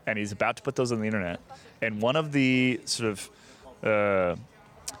 and he's about to put those on the internet. And one of the sort of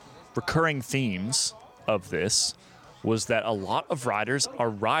recurring themes of this was that a lot of riders are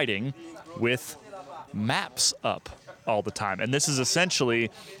riding with maps up all the time. And this is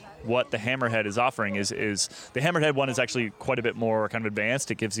essentially what the Hammerhead is offering. Is the Hammerhead one is actually quite a bit more kind of advanced.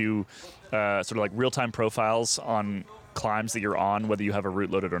 It gives you sort of like real-time profiles on climbs that you're on, whether you have a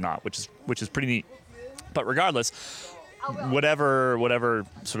route loaded or not, which is pretty neat. But regardless, whatever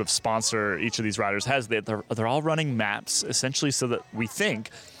sort of sponsor each of these riders has, they're all running maps essentially so that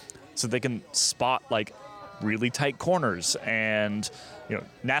they can spot like really tight corners and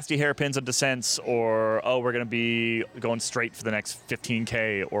nasty hairpins on descents, or we're going to be going straight for the next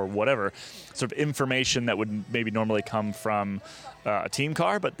 15K or whatever sort of information that would maybe normally come from a team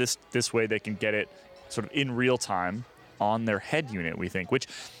car, but this way they can get it sort of in real time on their head unit, we think. Which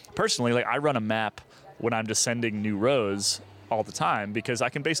personally, like, I run a map when I'm descending new rows all the time, because I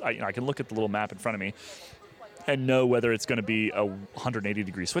can look at the little map in front of me and know whether it's going to be a 180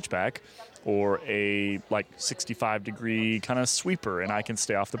 degree switchback or a like 65 degree kind of sweeper, and I can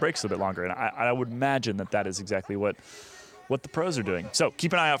stay off the brakes a bit longer. And I would imagine that is exactly what the pros are doing. So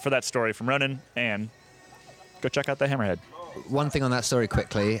keep an eye out for that story from Ronan, and go check out the Hammerhead. One thing on that story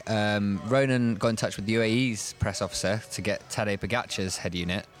quickly, Ronan got in touch with UAE's press officer to get Tadej Pogacar's head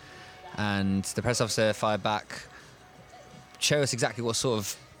unit, and the press officer fired back, show us exactly what sort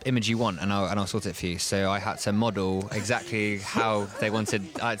of image you want, and I'll sort it for you. So I had to model exactly how they wanted.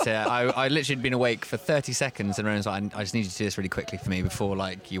 I literally had been awake for 30 seconds, and Ronan's like, I just need you to do this really quickly for me before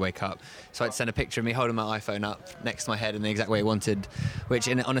like you wake up. So I had to send a picture of me holding my iPhone up next to my head in the exact way I wanted, which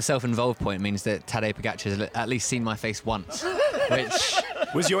on a self-involved point means that Tadej Pogacar has at least seen my face once. Which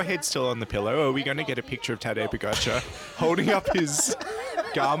was your head still on the pillow, or are we going to get a picture of Tadej Pogacar holding up his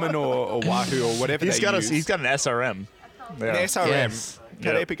Garmin or Wahoo or whatever he's got an SRM. Yeah. An SRM. Yes.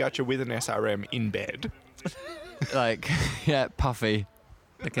 Tadej Pogacar with an SRM in bed. Like, yeah, puffy.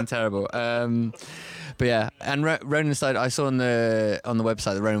 looking terrible. But yeah, and Ronan started. I saw on the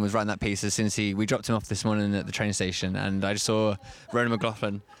website that Ronan was writing that piece as soon as we dropped him off this morning at the train station, and I just saw Ronan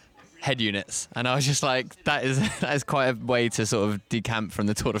McLaughlin head units, and I was just like, that is quite a way to sort of decamp from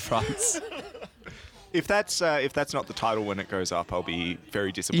the Tour de France. If that's not the title when it goes up, I'll be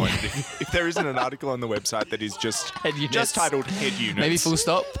very disappointed. Yeah. If there isn't an article on the website that is just Head units. just titled Head Units. Maybe full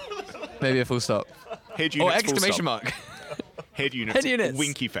stop. Maybe a full stop. Head Units. Or full exclamation stop. mark. Head Units. Head Units.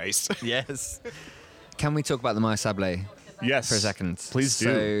 Winky face. Yes. Can we talk about the Maya Sablé Yes. for a second? Please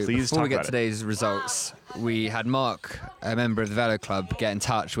do. So Please before talk we get about it. today's results, we had Mark, a member of the Velo Club, get in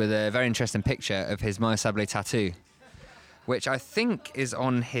touch with a very interesting picture of his Maya Sablé tattoo, which I think is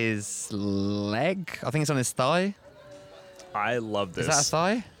on his leg. I think it's on his thigh. I love this. Is that a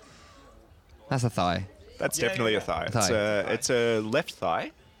thigh? That's a thigh. That's definitely a thigh. Thigh. It's a left thigh,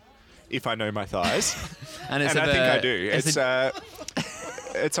 if I know my thighs. And it's And I think I do. It's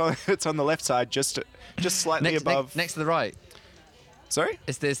It's on the left side, just slightly above. next to the right. Sorry?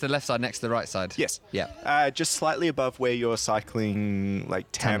 It's the left side next to the right side. Yes. Yeah. Just slightly above where your cycling tan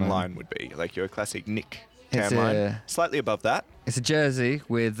Tan line. line would be, like your classic Nick It's tan line. a- Slightly above that. It's a jersey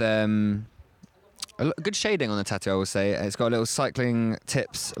with good shading on the tattoo, I will say. It's got a little cycling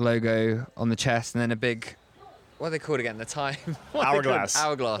tips logo on the chest, and then a big, what are they called again? The time? What are they called? Hourglass.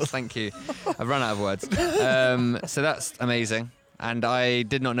 Hourglass, thank you. I've run out of words. So that's amazing. And I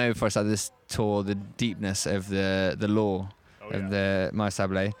did not know before I started this tour the deepness of the lore of the Maya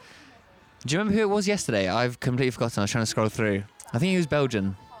Sablé. Do you remember who it was yesterday? I've completely forgotten. I was trying to scroll through. I think he was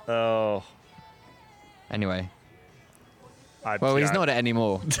Belgian. Oh. Anyway. Well, he's not it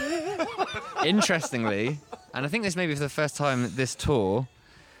anymore. Interestingly, and I think this may be for the first time this tour,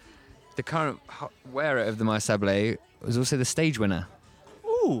 the current wearer of the Maya Sablé was also the stage winner,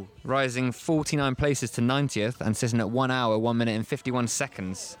 Ooh. rising 49 places to 90th and sitting at 1 hour, 1 minute and 51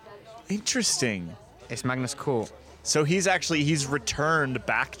 seconds. Interesting. It's Magnus Cort. So he's returned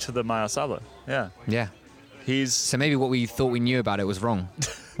back to the Maya Sablé. Yeah. Yeah. He's. So maybe what we thought we knew about it was wrong.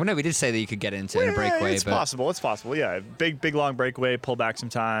 Well, no, we did say that you could get into it in a breakaway, It's but possible. It's possible. Yeah. Big long breakaway. Pull back some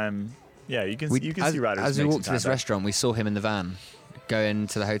time. Yeah. You can see riders. As we make walked to some this time back. restaurant, we saw him in the van going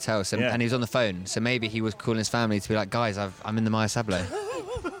to the hotel, so, Yeah. and he was on the phone. So maybe he was calling his family to be like, guys, I'm in the Maya Sablé.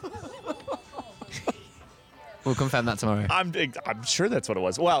 We'll confirm that tomorrow. I'm sure that's what it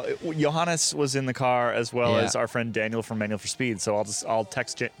was. Well, Johannes was in the car as well Yeah. as our friend Daniel from Manual for Speed. So I'll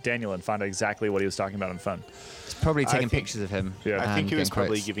text Daniel and find out exactly what he was talking about on the phone. He's probably taking think- pictures of him. Yeah. I and think he was getting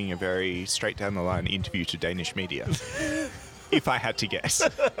probably quotes. giving a very straight down the line interview to Danish media, if I had to guess.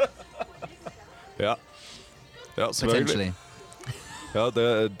 Ja. Ja, Potentially. Ja,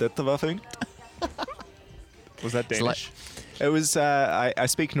 dette var fint. Was that It's Danish? It was. I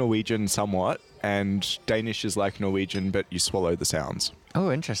speak Norwegian somewhat, and Danish is like Norwegian, but you swallow the sounds.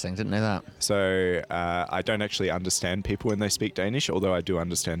 Oh, interesting. Didn't know that. So I don't actually understand people when they speak Danish, although I do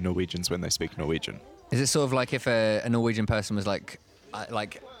understand Norwegians when they speak Norwegian. Is it sort of like if a Norwegian person was like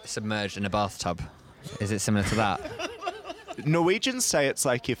submerged in a bathtub? Is it similar to that? Norwegians say it's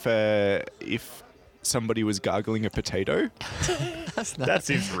like if somebody was gargling a potato. That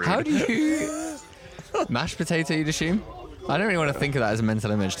seems rude. How do you mashed potato? You'd assume. I don't really want to think of that as a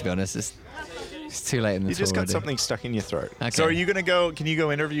mental image, to be honest. It's too late in the You tour just got already. something stuck in your throat. Okay. So are you gonna go? Can you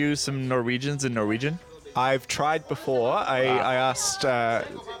go interview some Norwegians in Norwegian? I've tried before. I asked the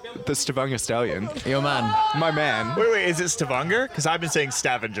Stavanger Stallion, Your man. my man. Wait, is it Stavanger? Because I've been saying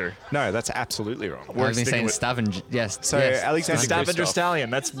Stavanger. No, that's absolutely wrong. We're I've been saying sticking with- Stavanger. Yes. So yes, Alexander Stavanger Christoph. Stallion.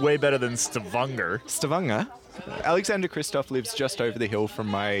 That's way better than Stavanger. Stavanger. Alexander Christoph lives just over the hill from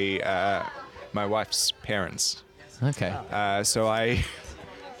my my wife's parents. Okay. So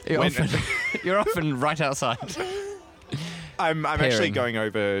You're often right outside. I'm actually Pairing. going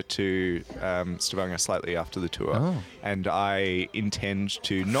over to Stavanger slightly after the tour, Oh. and I intend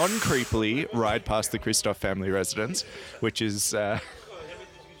to non-creepily ride past the Christoph family residence, which is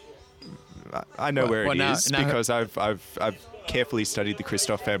I know where well, it now- is now- because I've carefully studied the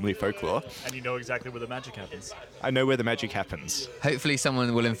Christoph family folklore. And you know exactly where the magic happens. I know where the magic happens. Hopefully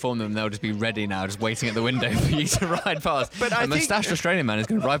someone will inform them. They'll just be ready now, just waiting at the window for you to ride past. But I a think- mustached Australian man is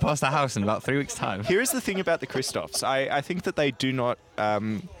going to ride past the house in about 3 weeks' time. Here is the thing about the Christophs. I think that they do not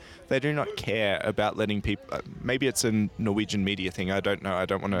care about letting people. Maybe it's a Norwegian media thing. I don't know. I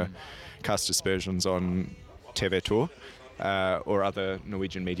don't want to cast aspersions on TV Tour or other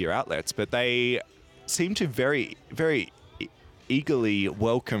Norwegian media outlets, but they seem to very, very eagerly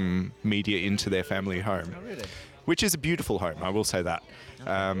welcome media into their family home, which is a beautiful home. I will say that.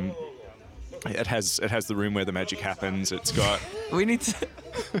 It has the room where the magic happens. It's got. We need to.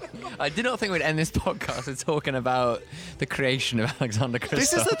 I did not think we'd end this podcast with talking about the creation of Alexander Kristoff.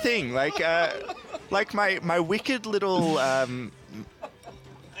 This is the thing, like my wicked little.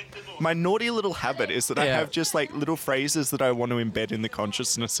 My naughty little habit is that I have just like little phrases that I want to embed in the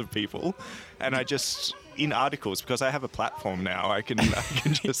consciousness of people, and I just in articles because I have a platform now. I can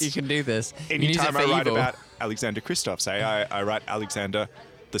just You can do this. anytime I I write about Alexander Kristoff. Say I write Alexander,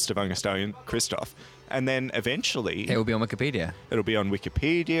 the Stavanger Stallion Kristoff, and then eventually it will be on Wikipedia. it'll be on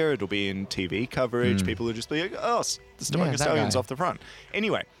Wikipedia. It'll be in TV coverage. People will just be like, "Oh, the Stavanger that Stallion's guy. off the front."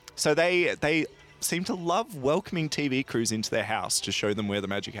 Anyway, so they seem to love welcoming TV crews into their house to show them where the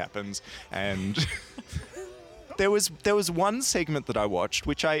magic happens. And there was one segment that I watched,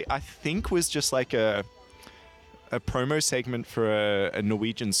 which I think was just like a promo segment for a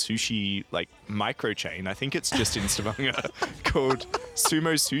Norwegian sushi like micro chain. I think it's just in Stavanger called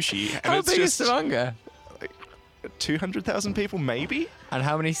Sumo Sushi, and How it's big is just Stavanger? 200,000 people, maybe. And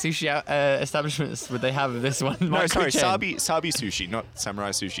how many sushi establishments would they have of this one? No, sorry, micro-chain? Sabi Sushi, not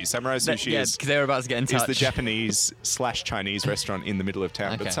Samurai Sushi. Samurai Sushi Yeah, is because they were about to get in touch. the Japanese / Chinese restaurant in the middle of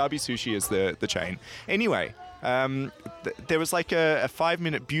town, Okay. but Sabi Sushi is the chain. Anyway, there was like a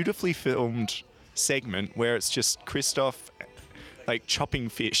 5-minute beautifully filmed segment where it's just Kristoff like chopping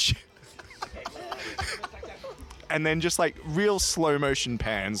fish. And then just like real slow motion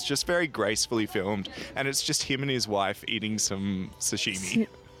pans, just very gracefully filmed, and it's just him and his wife eating some sashimi.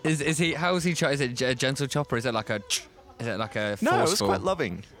 Is he? How is he? Is it a gentle chopper? Is it like a? Is it like a? No, it was forceful- quite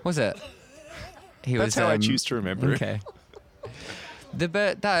loving. Was it? He That's how I choose to remember it. Okay.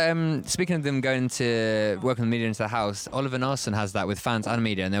 Speaking of them going to welcome the media into the house, Oliver Narsson has that with fans and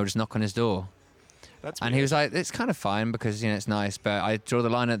media, and they'll just knock on his door. That's And he was like, "It's kind of fine because it's nice, but I draw the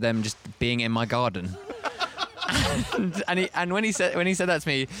line at them just being in my garden." and when he said that to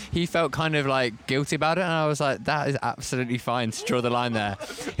me, he felt kind of like guilty about it, and I was like, "That is absolutely fine to draw the line there."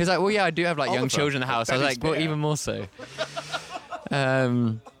 He was like, "Well, yeah, I do have like young Oliver, children in the house." I was that like, is "Well, fair." even more so."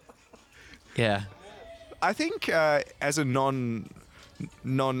 Yeah. I think as a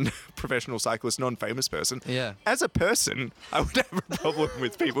non-professional cyclist, non-famous person, Yeah. as a person, I would have a problem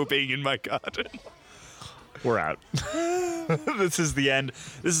with people being in my garden. We're out. This is the end.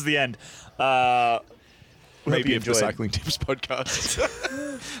 Maybe you if the enjoyed. Cycling Tips podcast.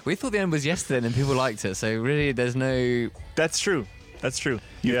 We thought the end was yesterday and people liked it, so really there's no... That's true.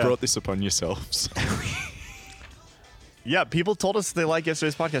 You brought this upon yourselves. Yeah, people told us they like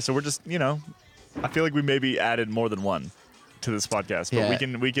yesterday's podcast, so we're just, I feel like we maybe added more than one to this podcast,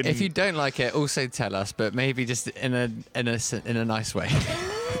 but we can. If you don't like it, also tell us, but maybe just in a nice way.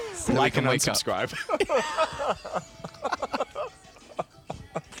 So like and wake up. unsubscribe.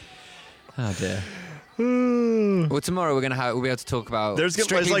 Oh dear. Well, tomorrow we'll be able to talk about there's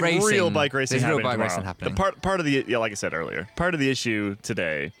strictly like racing. real bike racing There's real happening bike tomorrow. racing happening. Part of the like I said earlier, part of the issue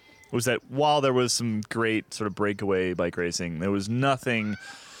today was that while there was some great sort of breakaway bike racing, there's nothing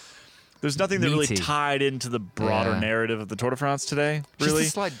that really Meaty. tied into the broader Yeah. narrative of the Tour de France today. Just Really, a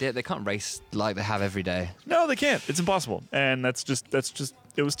slight dip. They can't race like they have every day. no, they can't. It's impossible, and that's just.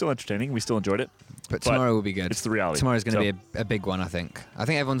 It was still entertaining. We still enjoyed it. But tomorrow will be good. It's the reality. Tomorrow's going to So- be a big one, I think. I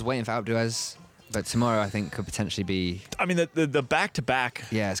think everyone's waiting for Alpe d'Huez, but tomorrow I think could potentially be... I mean, the back to back.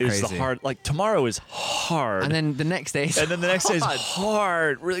 Yeah, it's is the crazy. hard. Like tomorrow is hard. And then the next day is And then the next day is hard.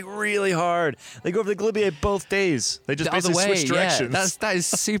 hard, really, really hard. They go over the Galibier both days. They just The other basically way, switch directions. yeah. That is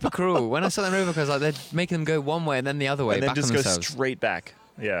super cruel. When I saw them over, because like they're making them go one way and then the other way, and then back just on go themselves. straight back.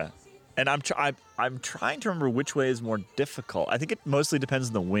 Yeah. And I'm trying to remember which way is more difficult. I think it mostly depends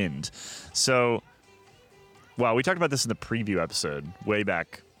on the wind. So, well, we talked about this in the preview episode way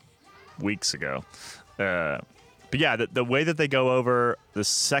back weeks ago. But yeah, the way that they go over the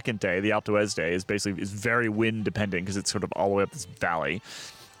second day, the Alpe d'Huez day, is very wind dependent because it's sort of all the way up this valley.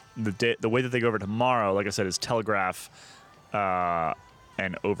 The way that they go over tomorrow, like I said, is telegraph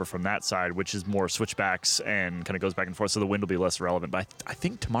and over from that side, which is more switchbacks and kind of goes back and forth, so the wind will be less relevant. But I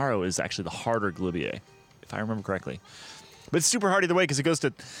think tomorrow is actually the harder Galibier, if I remember correctly. But it's super hard either way because it goes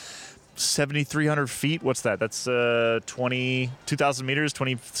to 7,300 feet. What's that? That's 2,000 meters,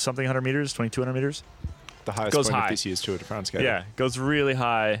 20-something 100 meters, 2,200 meters. The highest Goes point high. of this year's Tour de France. Gator. Yeah, goes really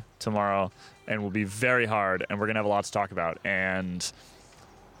high tomorrow and will be very hard, and we're going to have a lot to talk about. And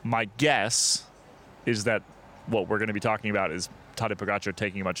my guess is that what we're going to be talking about is Tadej Pogacar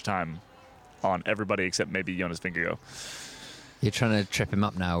taking much time on everybody except maybe Jonas Vingegaard. You're trying to trip him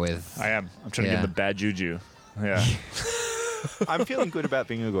up now with... I am. I'm trying to give Yeah. him the bad juju. Yeah. I'm feeling good about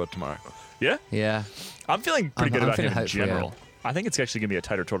Vingegaard tomorrow. Yeah? Yeah. I'm feeling pretty good I'm about him feeling in hopeful, yeah. general. I think it's actually going to be a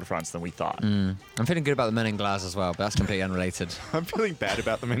tighter Tour de France than we thought. I'm feeling good about the Men in Glass as well, but that's completely unrelated. I'm feeling bad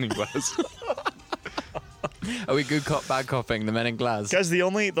about the Men in Glass. Are we good cop, bad copping the Men in Glass? Guys, the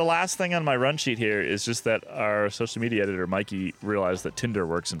last thing on my run sheet here is just that our social media editor, Mikey, realized that Tinder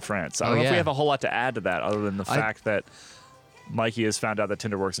works in France. I don't know if we have a whole lot to add to that other than the fact that Mikey has found out that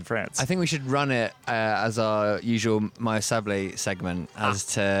Tinder works in France. I think we should run it as our usual Maya Sablé segment as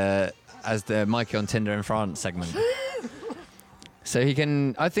the Mikey on Tinder in France segment. So he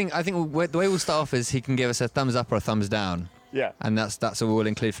can. I think the way we'll start off is he can give us a thumbs up or a thumbs down. Yeah. And that's all we'll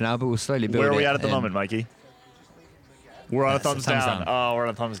include for now. But we'll slowly build. Where are we at the moment, Mikey? We're on a thumbs down. Oh, we're on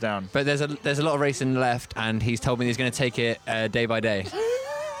a thumbs down. But there's a lot of racing left, and he's told me he's going to take it day by day.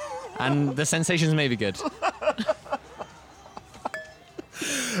 And the sensations may be good.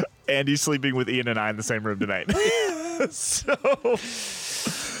 Andy's sleeping with Ian and I in the same room tonight. So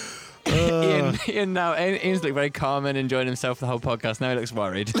Ian's looked very calm and enjoying himself the whole podcast. Now he looks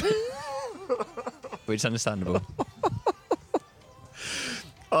worried, which is understandable.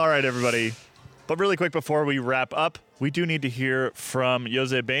 All right, everybody. But really quick before we wrap up, we do need to hear from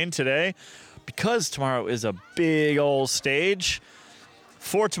Jose Bain today because tomorrow is a big old stage.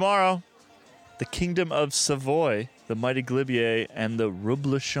 For tomorrow, the Kingdom of Savoy, the Mighty Galibier, and the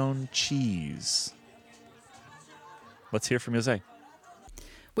Reblochon cheese. Let's hear from Jose.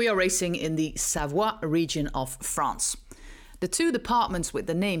 We are racing in the Savoie region of France. The two departments with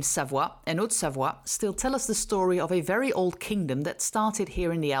the name Savoie and Haute-Savoie still tell us the story of a very old kingdom that started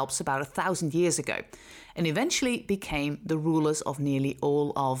here in the Alps about 1,000 years ago and eventually became the rulers of nearly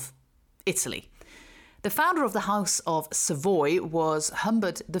all of Italy. The founder of the House of Savoy was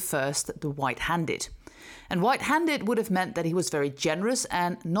Humbert I the White-Handed. And white-handed would have meant that he was very generous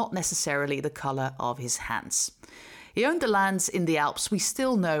and not necessarily the colour of his hands. He owned the lands in the Alps we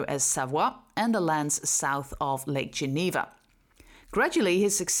still know as Savoie and the lands south of Lake Geneva. Gradually,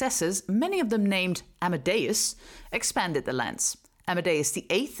 his successors, many of them named Amadeus, expanded the lands. Amadeus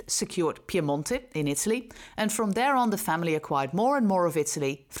VIII secured Piemonte in Italy, and from there on the family acquired more and more of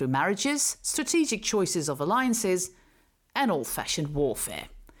Italy through marriages, strategic choices of alliances, and old-fashioned warfare.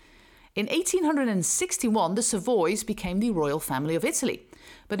 In 1861, the Savoys became the royal family of Italy,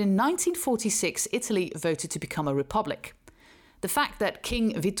 but in 1946, Italy voted to become a republic. The fact that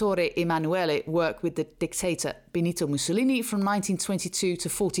King Vittorio Emanuele worked with the dictator Benito Mussolini from 1922 to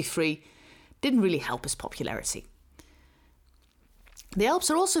 43 didn't really help his popularity. The Alps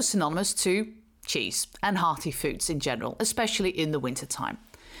are also synonymous to cheese and hearty foods in general, especially in the wintertime.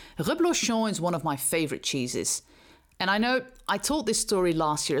 Reblochon is one of my favourite cheeses. And I know I told this story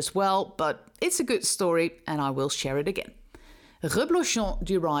last year as well, but it's a good story and I will share it again. Reblochon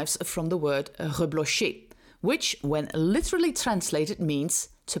derives from the word reblocher, which, when literally translated, means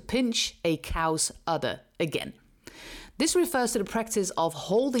to pinch a cow's udder again. This refers to the practice of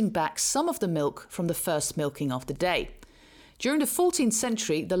holding back some of the milk from the first milking of the day. During the 14th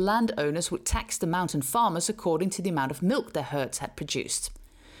century, the landowners would tax the mountain farmers according to the amount of milk their herds had produced.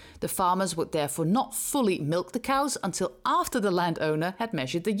 The farmers would therefore not fully milk the cows until after the landowner had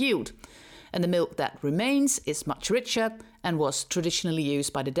measured the yield. And the milk that remains is much richer and was traditionally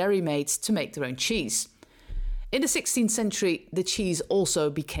used by the dairy maids to make their own cheese. In the 16th century, the cheese also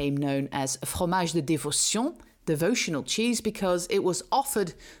became known as fromage de dévotion, devotional cheese, because it was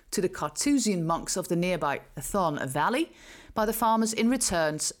offered to the Carthusian monks of the nearby Thorn Valley by the farmers in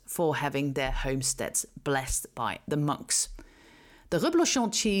return for having their homesteads blessed by the monks. The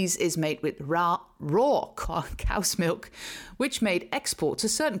Reblochon cheese is made with raw cow's milk, which made export to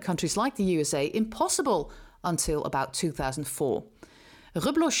certain countries like the USA impossible until about 2004.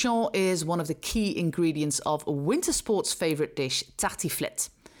 Reblochon is one of the key ingredients of winter sports' favourite dish, tartiflette.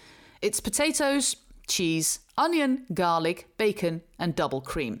 It's potatoes, cheese, onion, garlic, bacon and double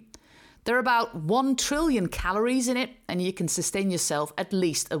cream. There are about 1 trillion calories in it, and you can sustain yourself at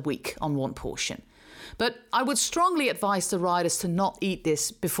least a week on one portion. But I would strongly advise the riders to not eat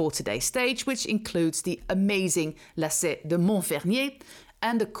this before today's stage, which includes the amazing Lacet de Montfernier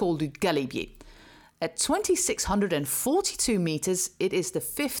and the Col du Galibier. At 2,642 metres, it is the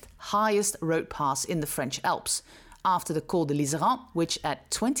 5th highest road pass in the French Alps, after the Col de Liseran, which at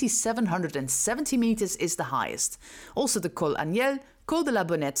 2,770 metres is the highest. Also the Col Agnel, Col de la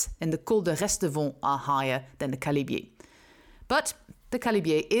Bonnette and the Col de Restevon are higher than the Galibier. But the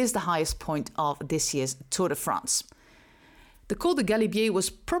Galibier is the highest point of this year's Tour de France. The Col de Galibier was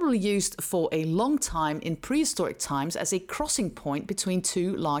probably used for a long time in prehistoric times as a crossing point between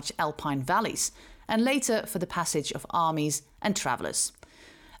two large alpine valleys, and later for the passage of armies and travellers.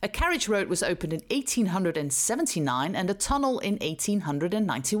 A carriage road was opened in 1879 and a tunnel in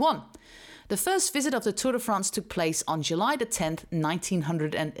 1891. The first visit of the Tour de France took place on July the 10th,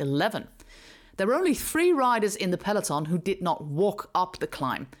 1911. There were only 3 riders in the peloton who did not walk up the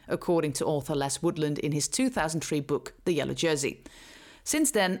climb, according to author Les Woodland in his 2003 book, The Yellow Jersey.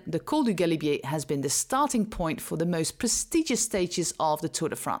 Since then, the Col du Galibier has been the starting point for the most prestigious stages of the Tour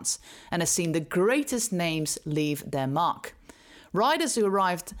de France and has seen the greatest names leave their mark. Riders who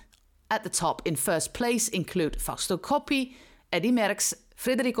arrived at the top in first place include Fausto Coppi, Eddy Merckx,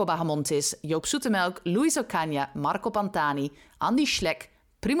 Federico Bahamontes, Joop Zoetemelk, Luis Ocaña, Marco Pantani, Andy Schleck,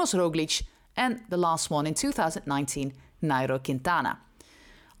 Primož Roglic, and the last one in 2019, Nairo Quintana.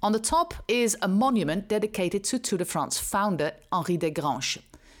 On the top is a monument dedicated to Tour de France founder Henri Desgrange.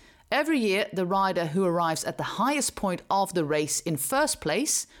 Every year, the rider who arrives at the highest point of the race in first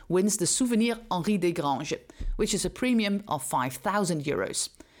place wins the Souvenir Henri Desgrange, which is a premium of €5,000.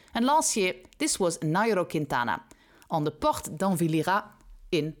 And last year, this was Nairo Quintana on the Porte d'Envillira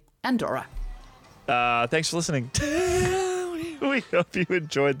in Andorra. Thanks for listening. We hope you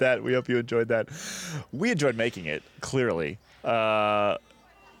enjoyed that. We enjoyed making it, clearly. Yeah,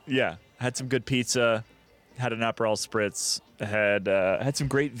 had some good pizza, had an Aperol Spritz, had some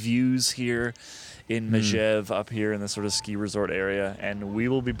great views here in Megève, up here in the sort of ski resort area. And we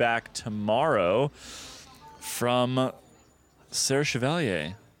will be back tomorrow from Serre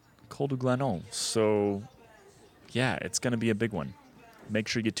Chevalier, Col du Glanon. So, yeah, it's going to be a big one. Make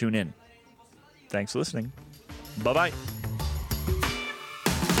sure you tune in. Thanks for listening. Bye-bye.